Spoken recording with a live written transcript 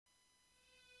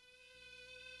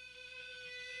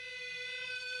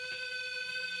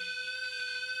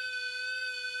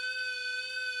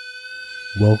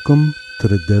Welcome to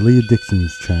the Deadly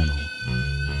Addictions channel.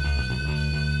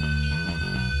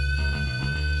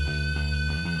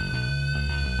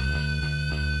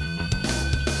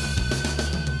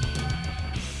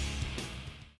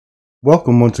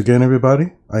 Welcome once again,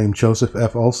 everybody. I am Joseph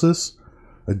F. Ulsis,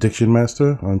 Addiction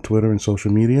Master on Twitter and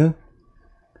social media.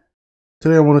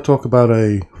 Today I want to talk about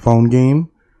a phone game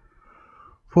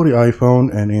for the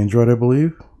iPhone and Android, I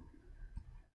believe.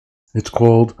 It's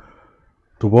called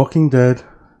The Walking Dead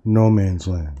No Man's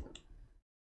Land.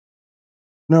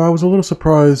 Now, I was a little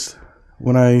surprised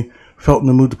when I felt in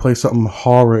the mood to play something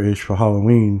horror-ish for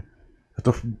Halloween that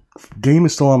the game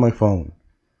is still on my phone.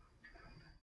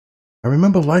 I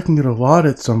remember liking it a lot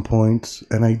at some points,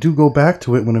 and I do go back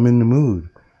to it when I'm in the mood.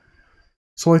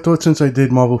 So I thought, since I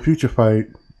did Marvel Future Fight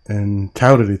and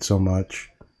touted it so much,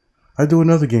 I'd do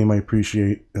another game I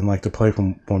appreciate and like to play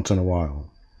from once in a while.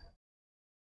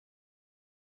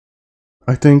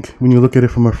 I think when you look at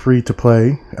it from a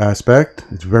free-to-play aspect,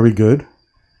 it's very good.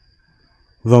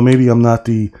 Though maybe I'm not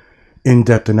the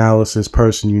in-depth analysis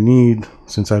person you need,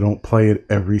 since I don't play it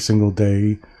every single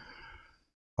day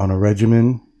on a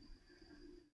regimen.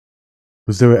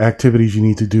 Because there are activities you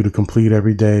need to do to complete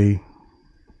every day.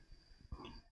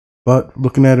 But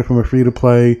looking at it from a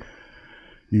free-to-play,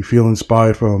 you feel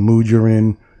inspired from a mood you're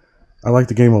in. I like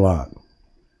the game a lot.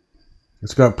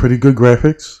 It's got pretty good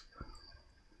graphics.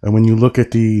 And when you look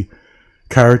at the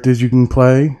characters you can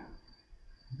play,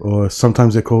 or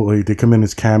sometimes they come in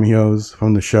as cameos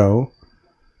from the show,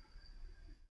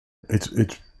 it's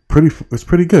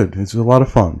pretty good. It's a lot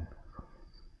of fun.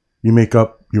 You make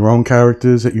up your own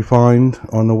characters that you find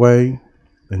on the way,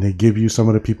 and they give you some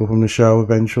of the people from the show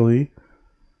eventually.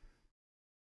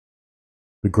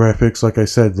 The graphics, like I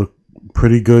said, look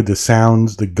pretty good. The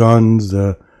sounds, the guns,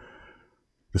 the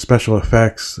special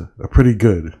effects are pretty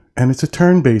good. And it's a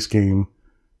turn-based game,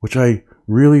 which I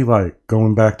really like,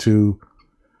 going back to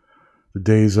the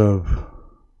days of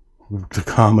the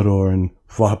Commodore and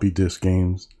floppy disk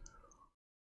games,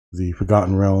 the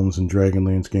Forgotten Realms and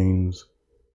Dragonlance games.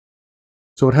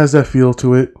 So it has that feel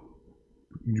to it.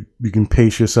 You can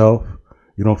pace yourself.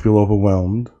 You don't feel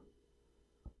overwhelmed.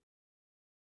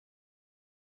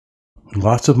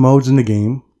 Lots of modes in the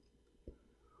game.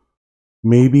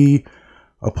 Maybe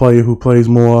a player who plays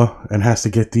more and has to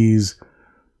get these,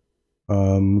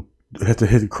 have to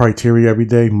hit criteria every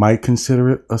day, might consider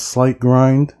it a slight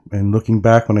grind. And looking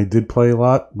back, when I did play a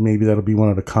lot, maybe that'll be one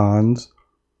of the cons.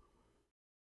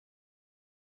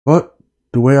 But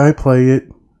the way I play it,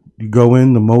 you go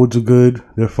in, the modes are good,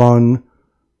 they're fun,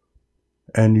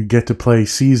 and you get to play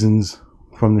seasons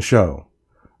from the show.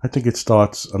 I think it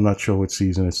starts, I'm not sure what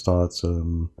season it starts,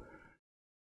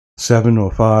 7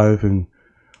 or 5, and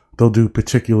they'll do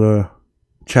particular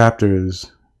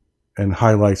chapters and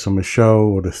highlights from a show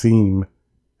or the theme,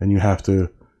 and you have to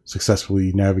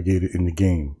successfully navigate it in the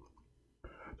game.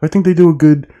 I think they do a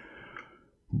good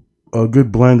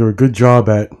blend or a good job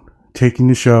at taking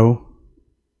the show,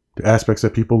 the aspects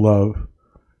that people love,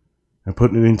 and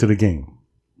putting it into the game.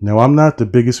 Now, I'm not the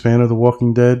biggest fan of The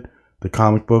Walking Dead, the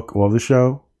comic book, or the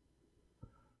show.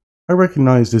 I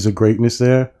recognize there's a greatness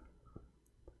there.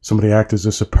 Some of the actors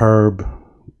are superb.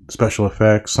 Special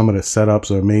effects, some of the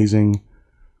setups are amazing.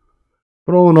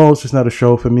 But all in all, it's just not a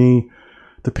show for me.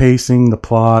 The pacing, the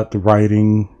plot, the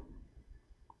writing.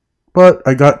 But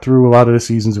I got through a lot of the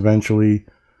seasons eventually.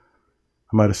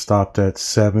 I might have stopped at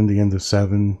 7, the end of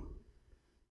 7.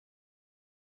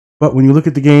 But when you look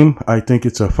at the game, I think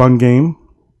it's a fun game.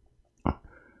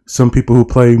 Some people who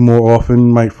play more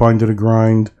often might find it a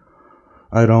grind.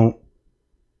 I don't.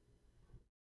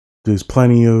 There's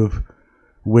plenty of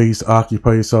ways to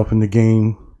occupy yourself in the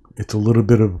game. It's a little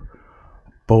bit of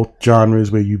both genres,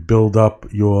 where you build up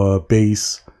your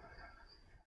base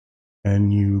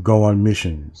and you go on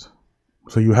missions.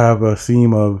 So you have a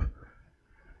theme of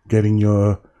getting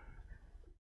your,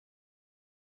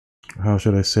 how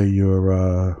should I say,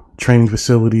 your training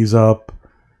facilities up,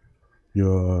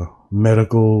 your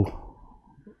medical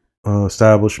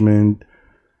establishment,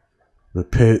 the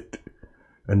pit,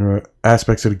 and there are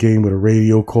aspects of the game with a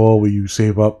radio call where you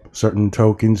save up certain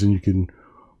tokens and you can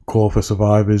call for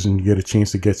survivors and you get a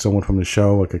chance to get someone from the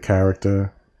show, like a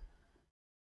character.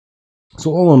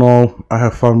 So all in all, I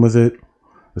have fun with it,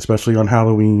 especially on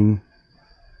Halloween.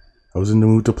 I was in the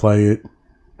mood to play it.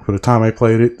 For the time I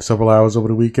played it, several hours over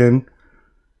the weekend,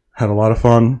 had a lot of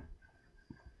fun.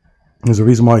 There's a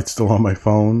reason why it's still on my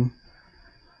phone.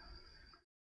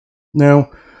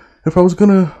 Now, if I was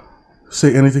going to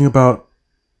say anything about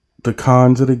the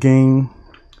cons of the game,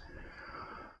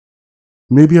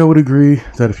 maybe I would agree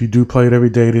that if you do play it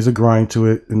every day, there's a grind to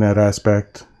it in that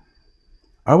aspect.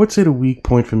 I would say the weak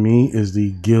point for me is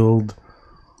the guild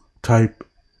type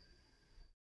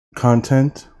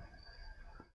content.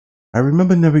 I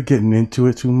remember never getting into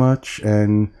it too much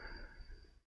and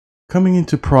coming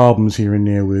into problems here and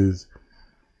there with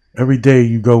every day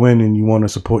you go in and you want to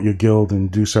support your guild and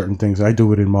do certain things. I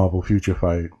do it in Marvel Future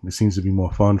Fight. It seems to be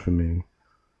more fun for me.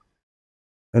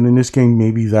 And in this game,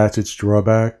 maybe that's its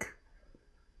drawback.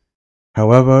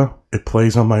 However, it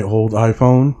plays on my old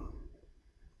iPhone.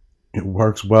 It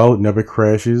works well. It never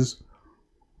crashes.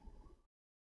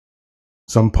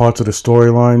 Some parts of the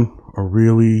storyline are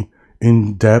really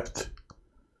in depth.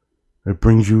 It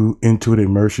brings you into it,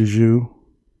 immerses you.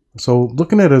 So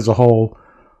looking at it as a whole,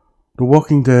 The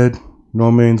Walking Dead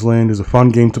No Man's Land is a fun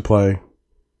game to play.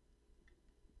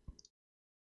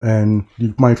 And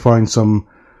you might find some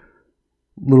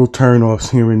little turn-offs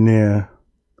here and there.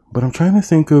 But I'm trying to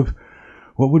think of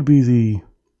what would be the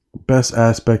best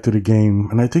aspect of the game.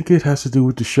 And I think it has to do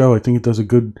with the show. I think it does a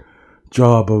good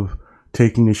job of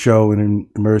taking the show and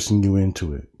immersing you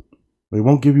into it. They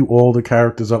won't give you all the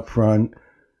characters up front.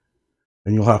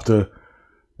 And you'll have to,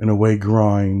 in a way,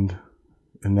 grind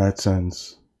in that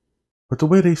sense. But the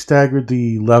way they staggered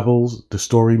the levels, the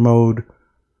story mode,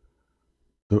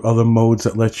 the other modes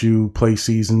that let you play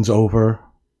seasons over,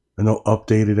 and they'll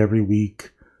update it every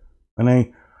week.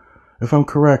 And if I'm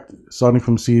correct, starting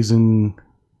from season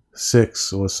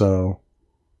 6 or so,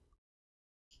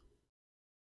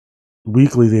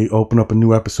 weekly they open up a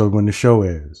new episode when the show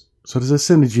airs. So there's a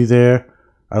synergy there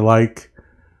I like.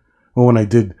 Well, when I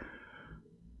did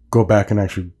go back and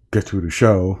actually get through the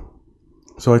show.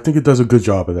 So I think it does a good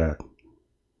job of that.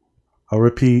 I'll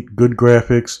repeat, good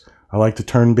graphics. I like the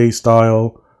turn-based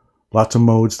style. Lots of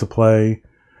modes to play.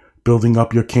 Building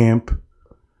up your camp.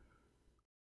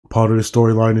 Part of the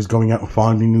storyline is going out and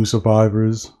finding new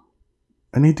survivors.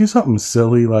 And they do something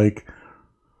silly like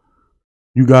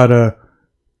you gotta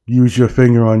use your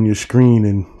finger on your screen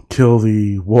and kill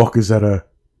the walkers that are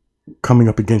coming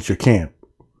up against your camp.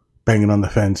 Banging on the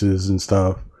fences and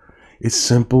stuff. It's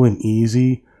simple and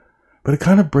easy, but it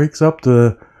kind of breaks up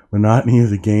the monotony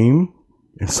of the game.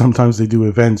 And sometimes they do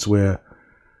events where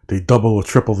they double or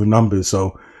triple the numbers,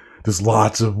 so there's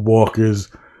lots of walkers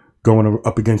going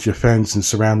up against your fence and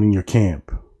surrounding your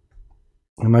camp.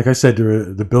 And like I said,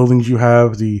 the buildings you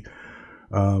have, the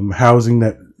housing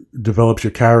that develops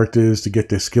your characters to get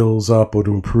their skills up or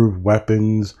to improve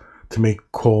weapons, to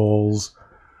make calls,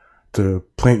 to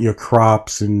plant your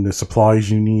crops and the supplies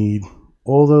you need.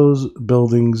 All those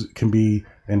buildings can be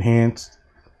enhanced.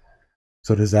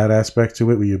 So there's that aspect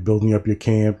to it where you're building up your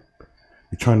camp.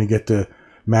 You're trying to get the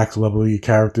max level of your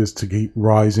characters to keep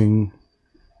rising.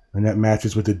 And that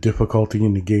matches with the difficulty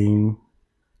in the game.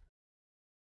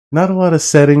 Not a lot of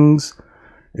settings,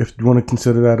 if you want to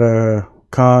consider that a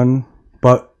con.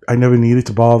 But I never needed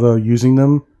to bother using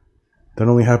them. That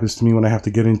only happens to me when I have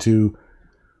to get into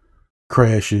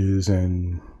crashes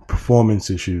and performance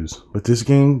issues, but this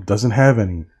game doesn't have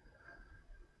any.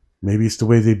 Maybe it's the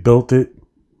way they built it.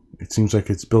 It seems like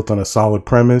it's built on a solid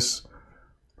premise.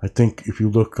 I think if you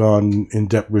look on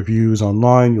in-depth reviews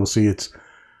online, you'll see it's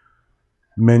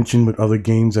mentioned with other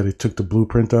games that it took the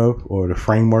blueprint of, or the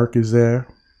framework is there.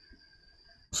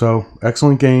 So,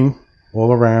 excellent game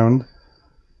all around.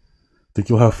 I think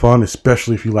you'll have fun,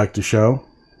 especially if you like the show.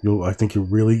 I think you'll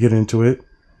really get into it.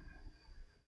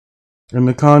 And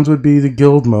the cons would be the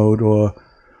guild mode or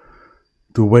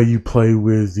the way you play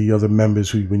with the other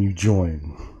members when you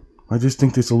join. I just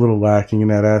think it's a little lacking in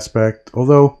that aspect.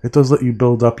 Although it does let you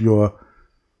build up your,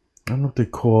 I don't know what they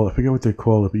call it, I forget what they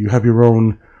call it, but you have your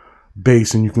own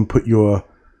base and you can put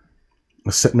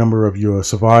a set number of your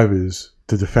survivors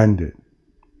to defend it.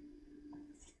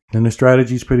 And the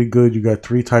strategy is pretty good. You got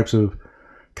 3 types of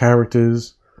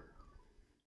characters.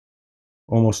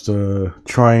 Almost a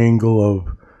triangle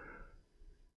of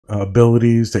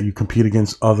abilities that you compete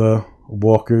against other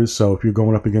walkers. So if you're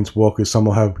going up against walkers, some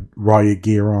will have riot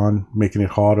gear on, making it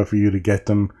harder for you to get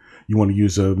them. You want to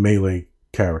use a melee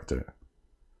character.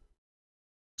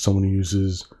 Someone who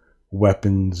uses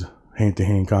weapons,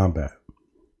 hand-to-hand combat.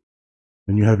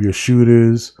 Then you have your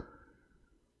shooters,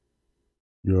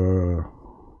 your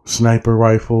sniper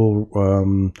rifle,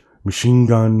 machine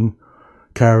gun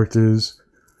characters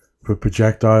for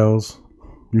projectiles.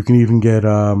 You can even get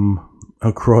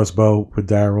a crossbow for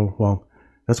Daryl. Well,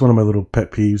 that's one of my little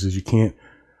pet peeves is you can't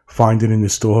find it in the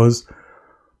stores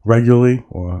regularly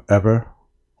or ever,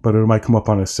 but it might come up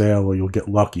on a sale or you'll get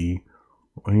lucky,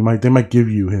 or they might give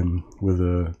you him with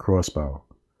a crossbow.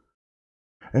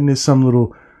 And there's some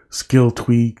little skill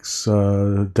tweaks.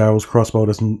 Daryl's crossbow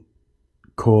doesn't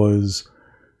cause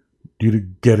you to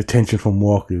get attention from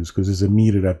walkers, because there's a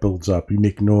meter that builds up. You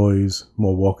make noise,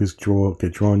 more walkers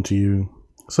get drawn to you.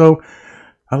 So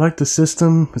I like the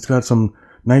system. It's got some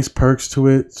nice perks to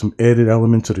it, some added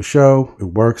elements to the show. It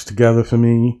works together for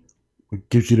me. It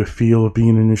gives you the feel of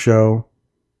being in the show.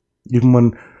 Even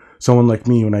when someone like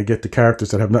me, when I get the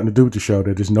characters that have nothing to do with the show,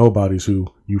 they're just nobodies who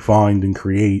you find and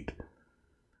create,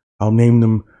 I'll name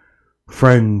them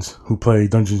friends who play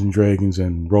Dungeons and Dragons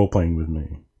and role-playing with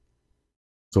me.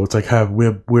 So it's like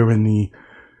we're in the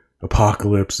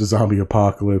apocalypse, the zombie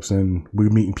apocalypse, and we're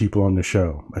meeting people on the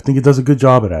show. I think it does a good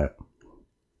job of that.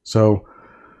 So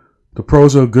the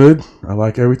pros are good. I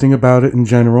like everything about it in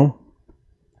general.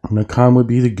 And the con would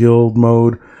be the guild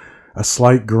mode, a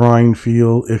slight grind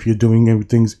feel if you're doing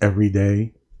things every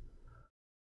day.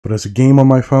 But as a game on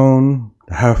my phone,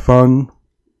 to have fun,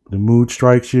 the mood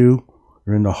strikes you.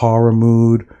 You're in the horror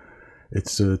mood.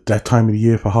 It's that time of the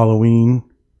year for Halloween.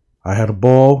 I had a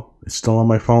ball. It's still on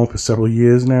my phone for several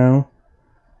years now.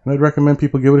 And I'd recommend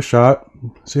people give it a shot.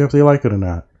 See if they like it or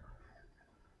not.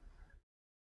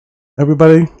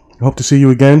 Everybody, I hope to see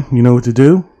you again. You know what to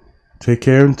do. Take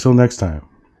care until next time.